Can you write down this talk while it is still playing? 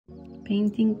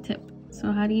painting tip.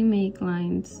 So how do you make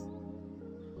lines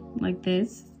like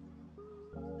this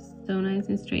so nice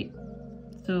and straight?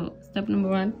 So step number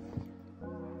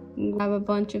 1, grab a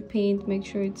bunch of paint, make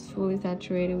sure it's fully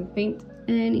saturated with paint,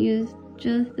 and use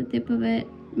just the tip of it,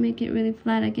 make it really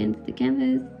flat against the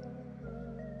canvas,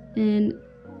 and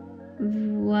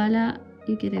voila,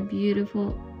 you get a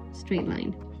beautiful straight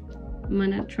line. I'm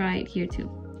gonna try it here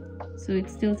too. So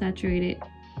it's still saturated.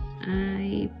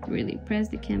 I really press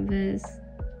the canvas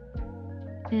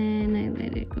and I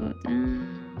let it go down,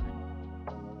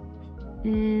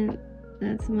 and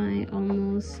that's my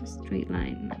almost straight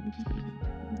line. I'm just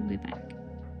gonna do it back.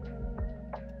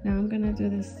 Now I'm gonna do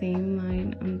the same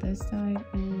line on this side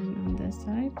and on this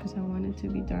side because I want it to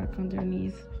be dark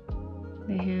underneath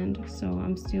the hand, so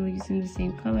I'm still using the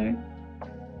same color.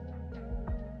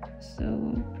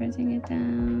 So pressing it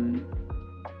down,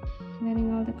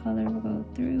 letting all the color go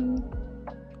through,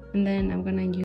 and then I'm gonna use